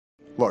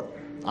Look,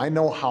 I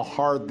know how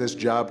hard this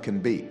job can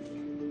be.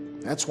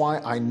 That's why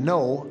I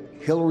know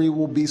Hillary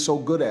will be so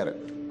good at it.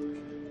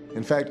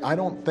 In fact, I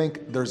don't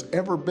think there's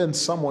ever been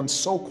someone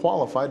so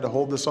qualified to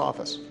hold this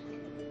office.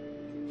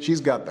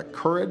 She's got the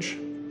courage,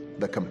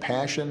 the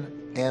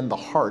compassion, and the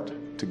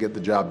heart to get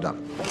the job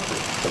done.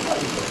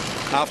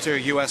 After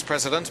US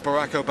President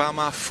Barack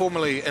Obama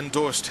formally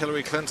endorsed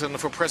Hillary Clinton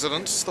for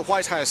president, the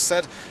White House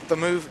said the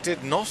move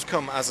did not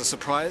come as a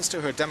surprise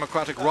to her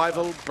Democratic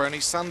rival,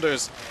 Bernie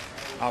Sanders.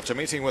 After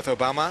meeting with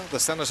Obama, the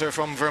senator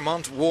from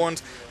Vermont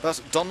warned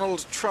that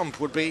Donald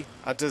Trump would be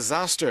a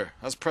disaster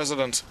as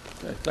president.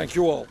 Thank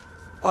you all.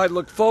 I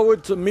look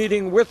forward to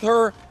meeting with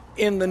her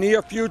in the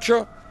near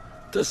future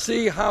to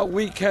see how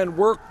we can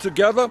work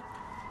together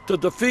to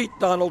defeat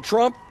Donald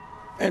Trump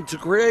and to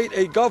create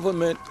a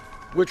government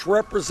which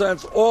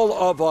represents all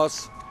of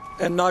us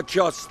and not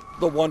just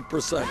the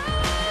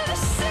 1%.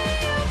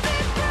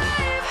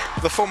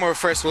 The former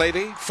First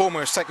Lady,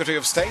 former Secretary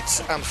of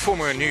State and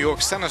former New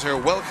York Senator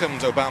welcomed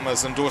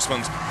Obama's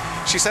endorsement.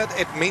 She said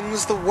it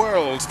means the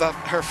world that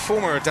her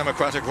former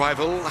Democratic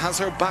rival has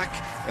her back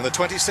in the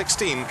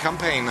 2016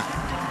 campaign.